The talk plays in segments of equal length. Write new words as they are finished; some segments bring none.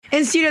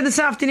In studio this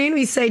afternoon,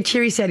 we say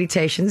cheery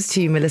salutations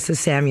to Melissa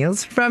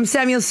Samuels from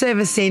Samuels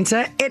Service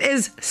Centre. It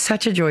is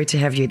such a joy to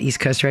have you at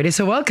East Coast Radio,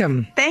 so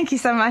welcome. Thank you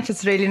so much.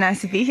 It's really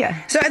nice to be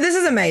here. So this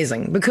is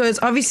amazing because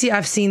obviously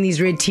I've seen these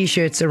red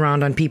T-shirts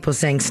around on people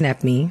saying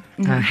snap me,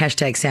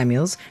 hashtag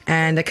Samuels.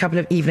 And a couple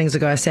of evenings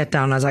ago I sat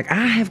down and I was like,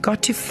 I have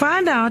got to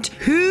find out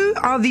who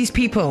are these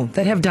people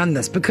that have done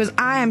this because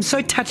I am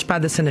so touched by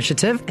this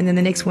initiative. And then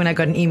the next one I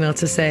got an email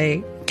to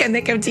say, can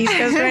they come to East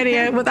Coast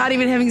Radio without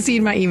even having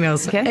seen my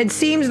emails? Okay. It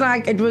seems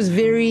like it was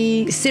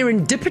very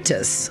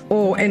serendipitous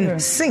or in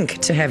sync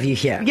to have you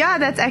here. Yeah,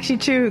 that's actually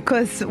true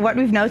because what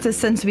we've noticed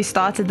since we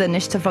started the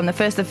initiative from the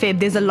 1st of Feb,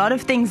 there's a lot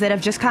of things that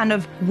have just kind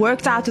of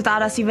worked out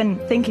without us even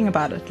thinking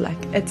about it. Like,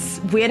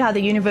 it's weird how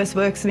the universe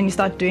works. When you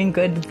start doing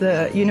good,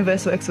 the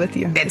universe works with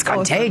you. It's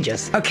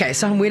contagious. Awesome. Okay,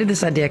 so where did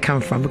this idea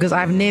come from? Because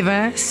I've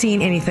never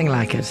seen anything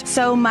like it.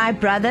 So my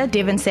brother,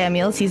 Devin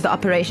Samuels, he's the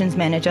operations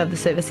manager of the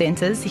service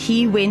centers.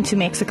 He went to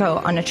Mexico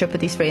on a trip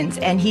with his friends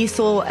and he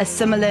saw a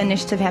similar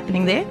initiative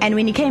happening there. And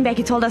when he came back,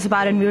 he told us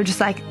about it and we were just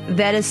like,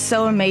 that is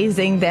so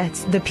amazing that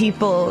the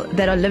people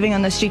that are living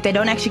on the street, they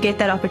don't actually get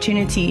that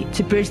opportunity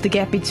to bridge the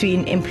gap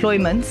between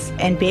employment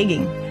and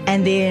begging.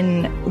 And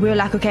then we were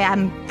like, okay,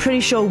 I'm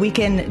pretty sure we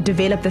can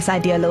develop this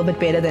idea a little bit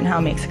better than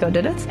how Mexico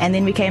did it. And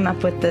then we came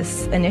up with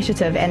this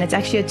initiative, and it's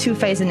actually a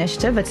 2-phase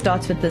initiative. It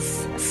starts with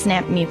this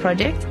Snap Me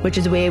project, which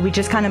is where we're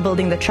just kind of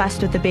building the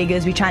trust with the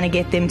beggars. We're trying to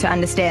get them to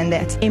understand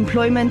that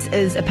employment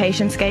is a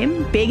patience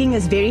game. Begging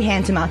is very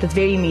hand to mouth. It's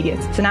very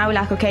immediate. So now we're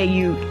like, okay,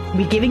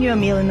 we're giving you a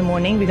meal in the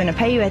morning. We're going to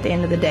pay you at the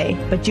end of the day,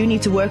 but you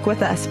need to work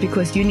with us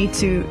because you need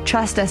to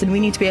trust us, and we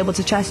need to be able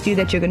to trust you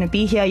that you're going to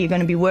be here, you're going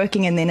to be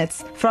working, and then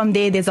it's from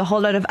there, there's a whole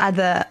lot of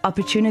other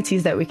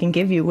opportunities that we can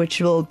give you,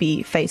 which will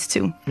be phase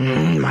 2.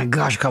 My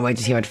gosh, can't wait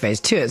to see what phase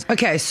 2 is.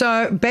 Okay,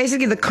 so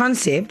basically the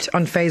concept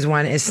on phase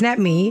 1 is snap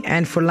me,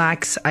 and for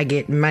likes I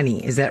get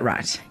money. Is that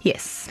right?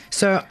 Yes.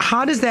 So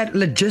how does that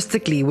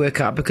logistically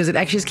work out? Because it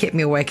actually has kept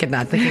me awake at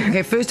night thinking,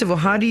 okay, first of all,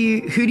 who do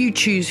you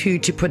choose who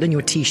to put in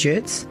your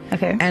T-shirts?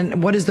 Okay.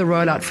 And what is the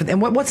rollout for them?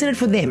 What's in it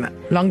for them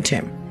long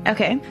term?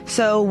 Okay,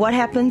 so what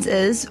happens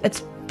is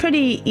it's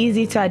pretty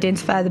easy to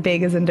identify the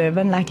beggars in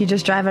Durban. Like, you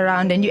just drive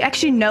around and you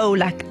actually know,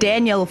 like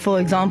Daniel, for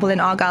example, in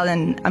Argyle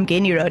and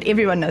Umgeni Road,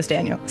 everyone knows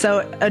Daniel.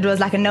 So it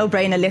was like a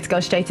no-brainer, let's go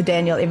straight to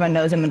Daniel. Everyone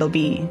knows him. It'll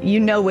be, you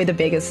know where the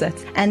beggars sit.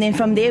 And then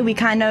from there, we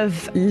kind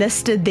of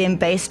listed them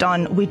based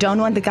on, we don't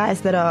want the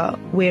guys that are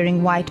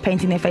wearing white,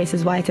 painting their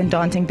faces white and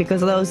dancing, because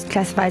those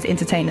classify as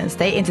entertainers.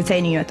 They're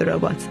entertaining you at the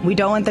robots. We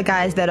don't want the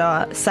guys that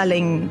are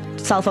selling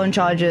cell phone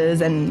chargers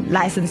and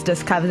license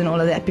disc covers and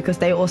all of that, because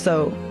they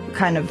also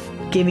kind of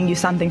giving you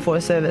something for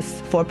a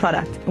service, for a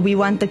product. We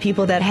want the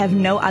people that have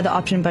no other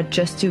option but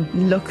just to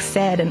look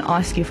sad and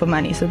ask you for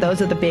money. So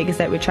those are the beggars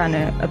that we're trying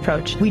to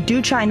approach. We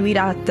do try and weed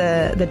out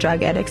the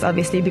drug addicts,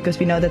 obviously, because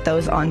we know that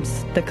those aren't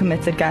the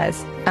committed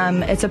guys.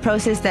 It's a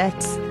process that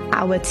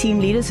our team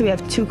leaders, so we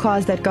have 2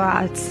 cars that go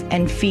out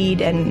and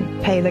feed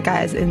and pay the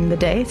guys in the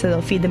day, so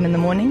they'll feed them in the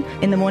morning.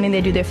 In the morning they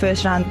do their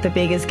first round. The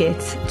beggars get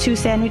 2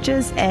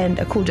 sandwiches and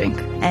a cool drink,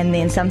 and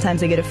then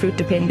sometimes they get a fruit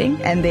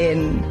depending, and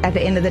then at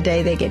the end of the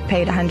day they get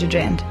paid 100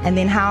 Rand. And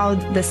then how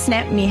the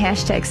Snap Me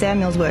hashtag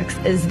Samuels works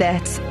is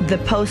that the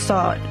posts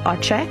are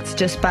tracked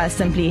just by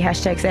simply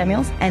hashtag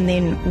Samuels, and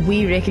then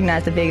we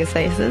recognize the beggars'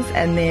 faces,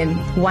 and then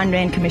 1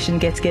 Rand commission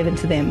gets given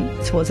to them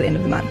towards the end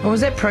of the month. What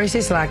was that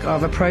process like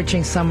of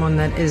approaching someone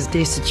that is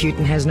destitute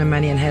and has no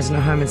money and has no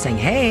home and saying,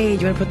 hey,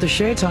 do you want to put the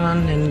shirt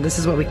on and this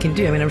is what we can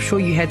do? I mean, I'm sure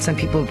you had some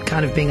people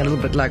kind of being a little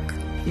bit like,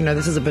 you know,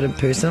 this is a bit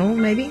impersonal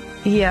maybe?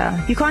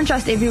 Yeah, you can't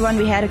trust everyone.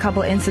 We had a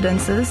couple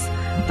incidences,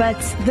 but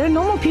they're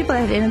normal people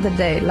at the end of the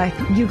day. Like,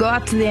 you go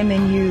up to them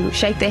and you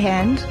shake their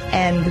hand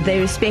and they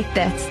respect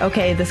that,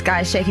 okay, this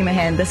guy's shaking my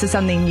hand, this is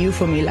something new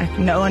for me. Like,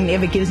 no one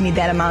ever gives me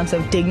that amount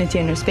of dignity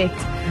and respect.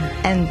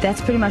 And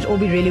that's pretty much all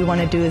we really want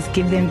to do, is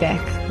give them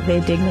back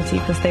their dignity,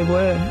 because they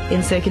were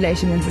in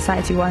circulation in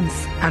society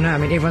once. I know, I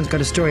mean, everyone's got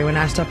a story. When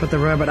I stop at the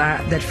robot,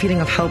 that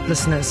feeling of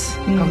helplessness,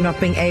 of not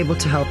being able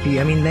to help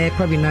you. I mean, they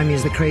probably know me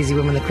as the crazy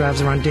woman that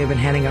drives around Durban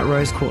handing out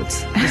rose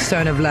quartz, the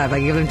stone of love. I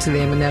give them to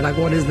them and they're like,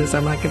 what is this?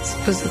 I'm like, it's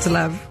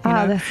love. You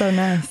know? That's so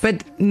nice.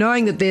 But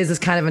knowing that there's this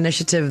kind of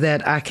initiative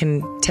that I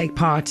can take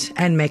part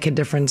and make a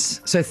difference,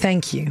 so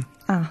thank you.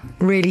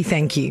 Really,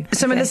 thank you.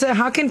 So, okay. Melissa,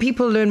 how can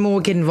people learn more,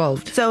 get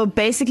involved? So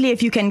basically,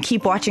 if you can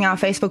keep watching our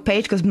Facebook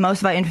page, because most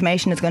of our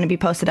information is going to be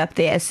posted up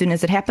there as soon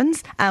as it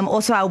happens.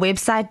 Also our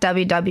website,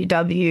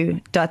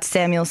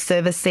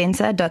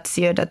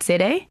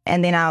 www.samuelservicecentre.co.za,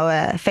 and then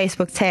our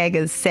Facebook tag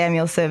is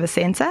Samuel Service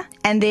Centre.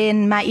 And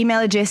then my email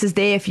address is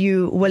there. If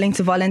you're willing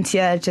to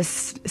volunteer,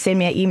 just send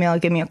me an email,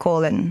 give me a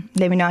call, and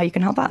let me know how you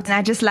can help out. And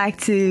I'd just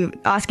like to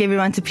ask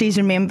everyone to please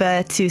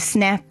remember to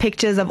snap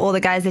pictures of all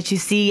the guys that you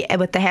see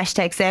with the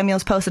hashtag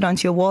Samuels, post it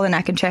onto your wall, and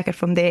I can track it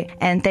from there.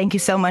 And thank you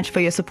so much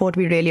for your support.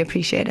 We really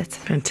appreciate it.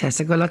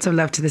 Fantastic. Well, lots of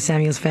love to the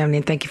Samuels family,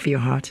 and thank you for your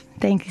heart.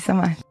 Thank you so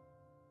much.